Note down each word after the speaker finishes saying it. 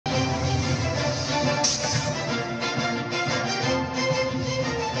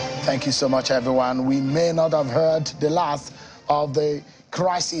Thank you so much, everyone. We may not have heard the last of the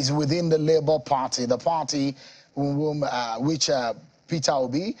crisis within the Labour Party, the party which Peter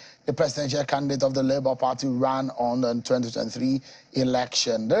Obi, the presidential candidate of the Labour Party, ran on the 2023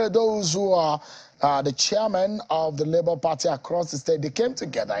 election. There are those who are the chairman of the Labour Party across the state. They came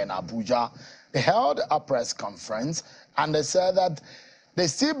together in Abuja. They held a press conference, and they said that they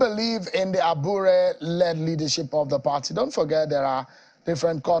still believe in the Abure-led leadership of the party. Don't forget there are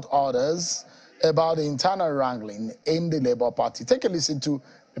different court orders about the internal wrangling in the Labour Party. Take a listen to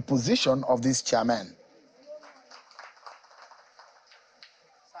the position of this chairman.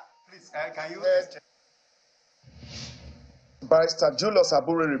 Please, can you... Barrister Julius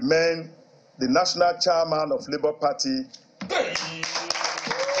Abure remain the national chairman of Labour Party,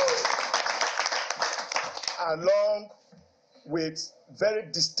 along with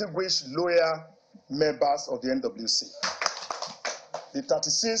very distinguished loyal members of the NWC. The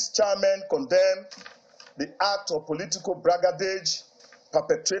 36th chairman condemned the act of political brigandage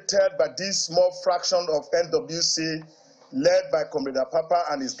perpetrated by this small fraction of NWC led by Comrade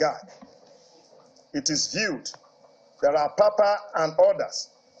Apapa and his gang. It is viewed that Apapa and others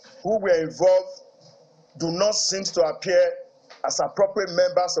who were involved do not seem to appear as appropriate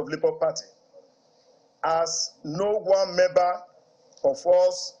members of Labour Party, as no one member of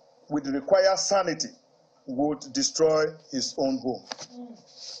us with the required sanity would destroy his own home.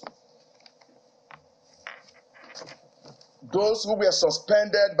 Those who were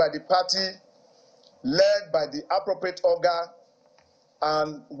suspended by the party, led by the appropriate organ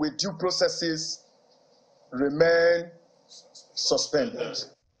and with due processes, remain suspended.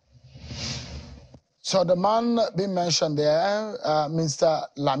 So the man being mentioned there, Mr.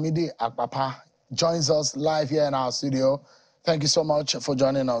 Lamidi Apapa, joins us live here in our studio. Thank you so much for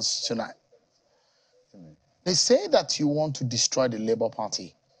joining us tonight. They say that you want to destroy the Labour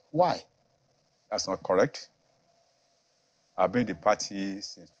Party. Why? That's not correct. I've been in the party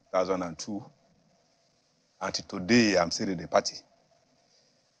since 2002. Until today, I'm still in the party.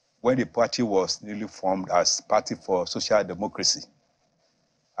 When the party was newly formed as Party for Social Democracy,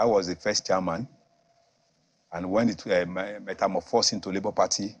 I was the first chairman. And when it metamorphosed into Labour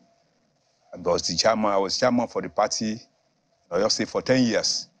Party, I was chairman for the party, I say for 10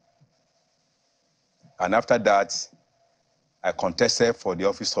 years. And after that, I contested for the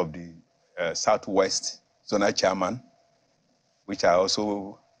office of the Southwest Zonal Chairman, which I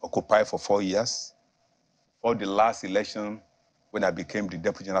also occupied for 4 years, for the last election when I became the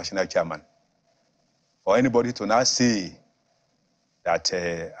Deputy National Chairman. For anybody to now say that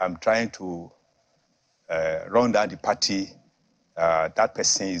I'm trying to run down the party, that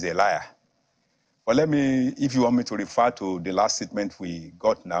person is a liar. But let me, if you want me to refer to the last statement we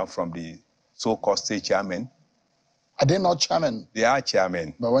got now from the so-called state chairman. Are they not chairman? They are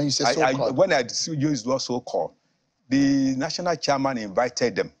chairman. But when you say so-called? When I use the word so-called, the national chairman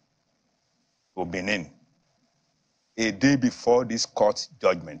invited them to Benin a day before this court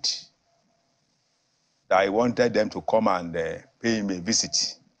judgment. I wanted them to come and pay him a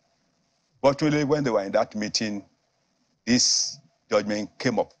visit. But really, when they were in that meeting, this judgment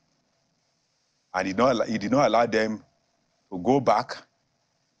came up. And he did not allow them to go back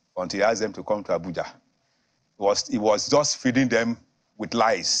until he asked them to come to Abuja. He was just feeding them with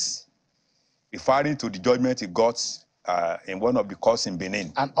lies, referring to the judgment he got in one of the courts in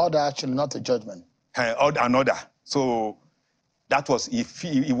Benin. An order, actually, not a judgment. An order. So that was,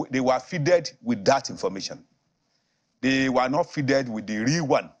 they were feeded with that information. They were not feeded with the real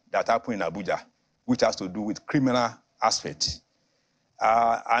one that happened in Abuja, which has to do with criminal aspect.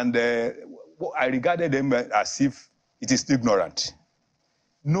 I regarded them as if it is ignorant.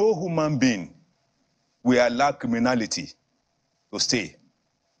 No human being will allow criminality to stay.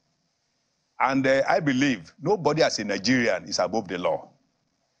 And I believe nobody as a Nigerian is above the law.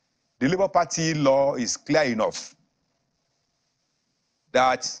 The Labour Party law is clear enough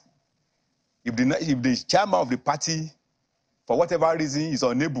that if the chairman of the party, for whatever reason, is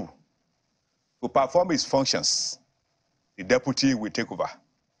unable to perform his functions, the deputy will take over.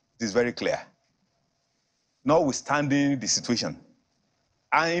 It is very clear. Notwithstanding the situation.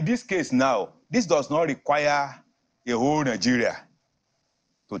 And in this case now, this does not require a whole Nigeria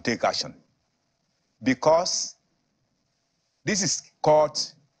to take action, because this is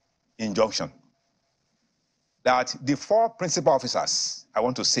court injunction that the 4 principal officers, I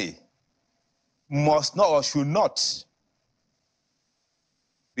want to say, must not or should not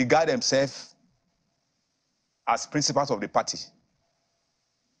regard themselves as principals of the party.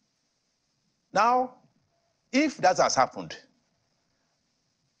 Now, if that has happened,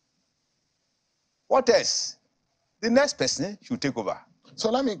 what else? The next person should take over.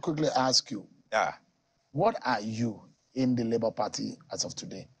 So let me quickly ask you, Yeah. what are you in the Labour Party as of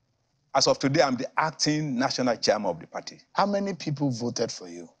today? As of today, I'm the acting national chairman of the party. How many people voted for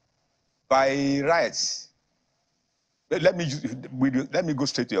you? By rights, let me go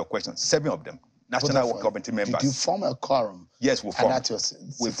straight to your question. 7 of them, national work committee members. Did you form a quorum? Yes, we formed.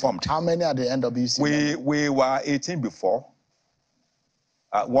 We formed. How many are the NWC? We were 18 before.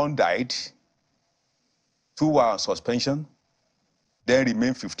 1 died. 2 were on suspension. Then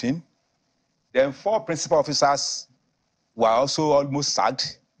remained 15. Then 4 principal officers were also almost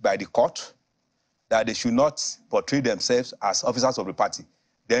sacked by the court that they should not portray themselves as officers of the party.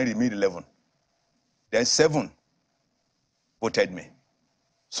 Then remained 11. Then 7 voted me.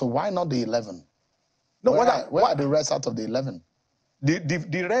 So why not the 11? No, where are the rest out of the 11?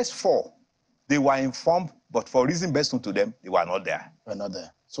 The rest 4, they were informed, but for reason best known to them, they were not there. Were not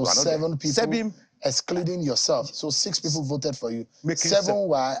there. So 7 people, 7, excluding yourself. So 6 people voted for you. 7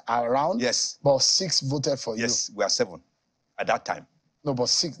 were around. Yes. But 6 voted for you. Yes, we are 7 at that time. No, but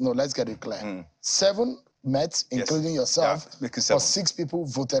 6. No, let's get it clear. 7 met, including yourself. Yeah, but 6 people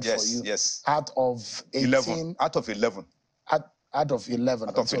voted for you. Yes. Out of 18. 11. Out of 11. Out of 11.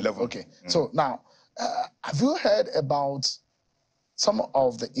 Out of 11. Okay. So now, have you heard about some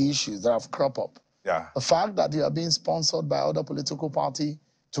of the issues that have cropped up? Yeah. The fact that you are being sponsored by other political party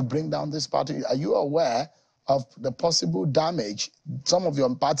to bring down this party. Are you aware of the possible damage some of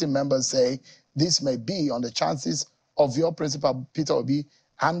your party members say this may be on the chances of your principal, Peter Obi,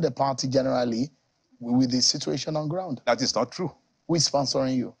 and the party generally with the situation on ground? That is not true. Who is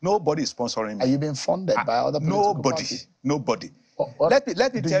sponsoring you? Nobody is sponsoring me. Are you being funded by other political parties? Nobody. Let me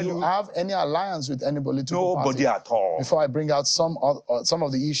tell you. Do you have any alliance with any political party? Nobody at all. Before I bring out some of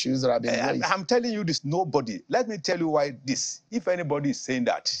the issues that have been raised. I'm telling you this, nobody. Let me tell you why this. If anybody is saying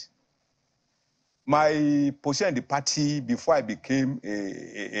that, my position in the party before I became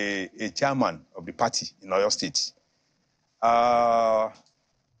a chairman of the party in Oyo State, I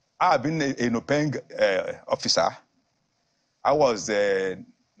have been a Nopeng officer. I was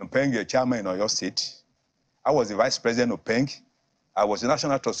Nopeng chairman in Oyo State. I was the vice president of Nopeng. I was the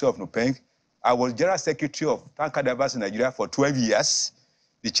national trustee of Nopeng. I was general secretary of Tanker Divers in Nigeria for 12 years,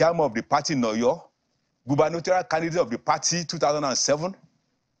 the chairman of the party in Oyo, gubernatorial candidate of the party 2007,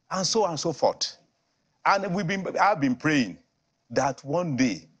 and so on and so forth. And I've been praying that one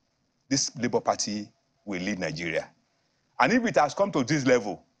day this Labour Party will lead Nigeria. And if it has come to this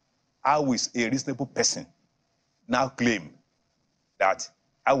level, I was a reasonable person now claim that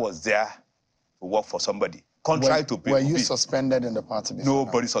I was there to work for somebody. Contrary to people. Were you suspended in the party before?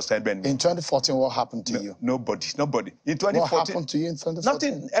 Nobody suspended me. In 2014, what happened to you? Nobody. In 2014. What happened to you in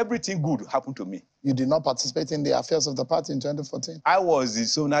 2014? Nothing. Everything good happened to me. You did not participate in the affairs of the party in 2014? I was the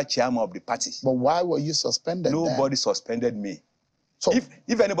zonal chairman of the party. But why were you suspended Nobody suspended me. So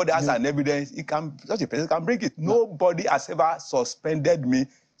if anybody has an evidence, such a person can bring it. No. Nobody has ever suspended me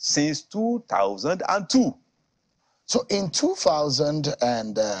since 2002. So in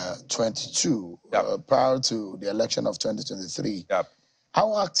 2022, prior to the election of 2023,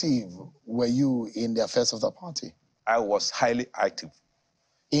 how active were you in the affairs of the party? I was highly active.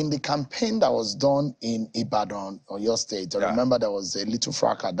 In the campaign that was done in Ibadan, or your state, I remember there was a little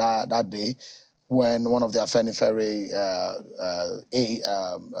fracas that day when one of the Afenifere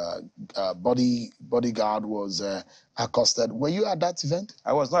bodyguard was accosted. Were you at that event?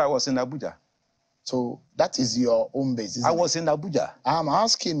 I was not. I was in Abuja. So that is your home base, isn't it? I was in Abuja. I'm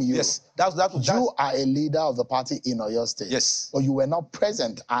asking you. Yes, you are a leader of the party in Oyo State. Yes. But you were not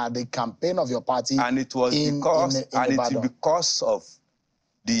present at the campaign of your party. And it was because of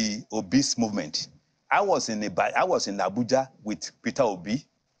the Obi's movement. I was in Abuja with Peter Obi.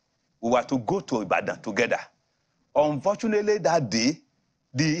 We were to go to Ibadan together. Unfortunately, that day,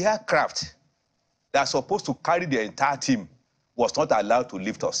 the aircraft that was supposed to carry the entire team was not allowed to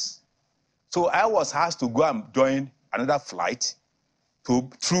lift us. So I was asked to go and join another flight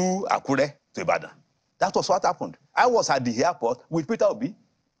through Akure to Ibadan. That was what happened. I was at the airport with Peter Obi.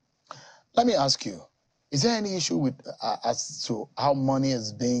 Let me ask you, is there any issue with as to how money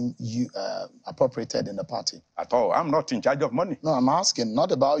is being appropriated in the party? At all. I'm not in charge of money. No, I'm asking,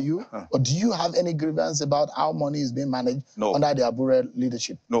 not about you, but do you have any grievance about how money is being managed under the Abure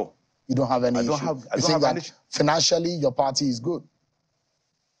leadership? No. You don't have any issue? I don't have any issue. Financially, your party is good?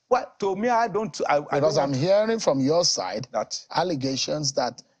 Well, to me, because I'm hearing from your side that allegations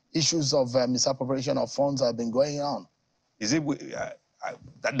that issues of misappropriation of funds have been going on. Is it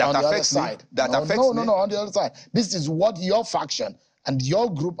that on affects the other me? Side? That affects me? No, on the other side. This is what your faction and your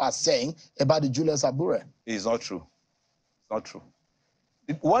group are saying about the Julius Abure. It's not true. It's not true.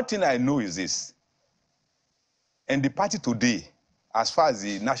 One thing I know is this. In the party today, as far as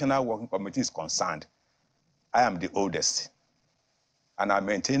the National Working Committee is concerned, I am the oldest. And I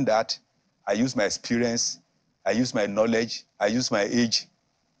maintain that. I use my experience, I use my knowledge, I use my age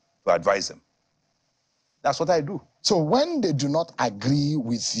to advise them. That's what I do. So when they do not agree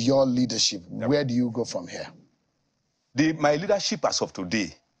with your leadership, where do you go from here? My leadership as of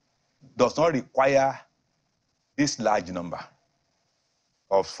today does not require this large number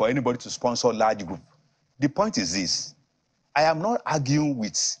for anybody to sponsor a large group. The point is this: I am not arguing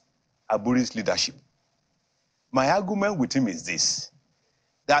with Aburi's leadership. My argument with him is this: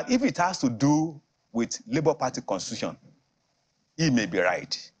 that if it has to do with Labour Party constitution, he may be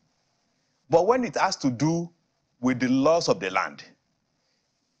right. But when it has to do with the laws of the land,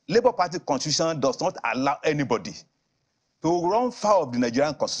 Labour Party constitution does not allow anybody to run foul of the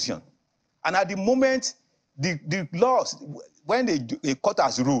Nigerian constitution. And at the moment, the laws, when a court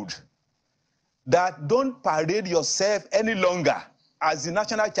has ruled that don't parade yourself any longer as the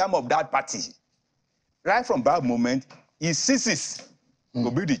national chairman of that party, right from that moment, he ceases to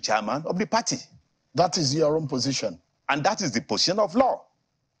be the chairman of the party. That is your own position. And that is the position of law.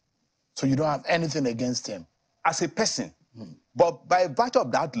 So you don't have anything against him? As a person. But by virtue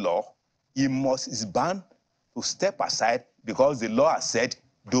of that law, he is bound to step aside because the law has said,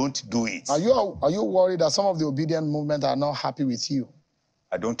 don't do it. Are you worried that some of the Obidient movement are not happy with you?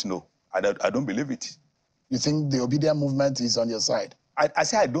 I don't know. I don't believe it. You think the Obidient movement is on your side? I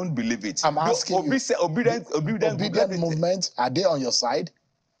say I don't believe it. I'm asking you. Obidient movement, are they on your side?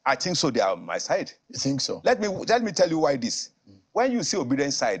 I think so. They are on my side. You think so? Let me tell you why this. When you see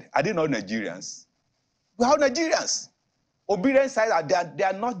Obidient side, are they not Nigerians? We are Nigerians. Obidient side, they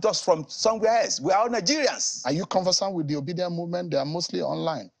are not just from somewhere else. We are all Nigerians. Are you conversant with the Obidient movement? They are mostly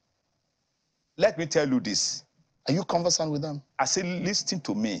online. Let me tell you this. Are you conversant with them? I say, listen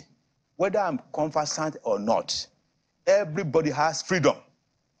to me. Whether I'm conversant or not, everybody has freedom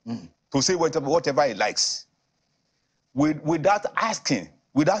to say whatever he likes. Without asking,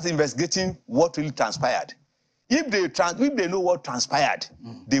 without investigating what really transpired. If they know what transpired,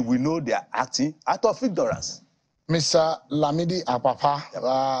 they will know they are acting out of ignorance. Mr. Lamidi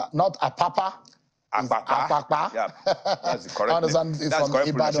Apapa, not Apapa. Apapa. Yeah, that's the correct. I understand it's from correct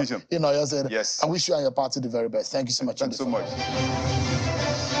Ibadan. pronunciation. You know, yes. I wish you and your party the very best. Thank you so much. Thanks so much.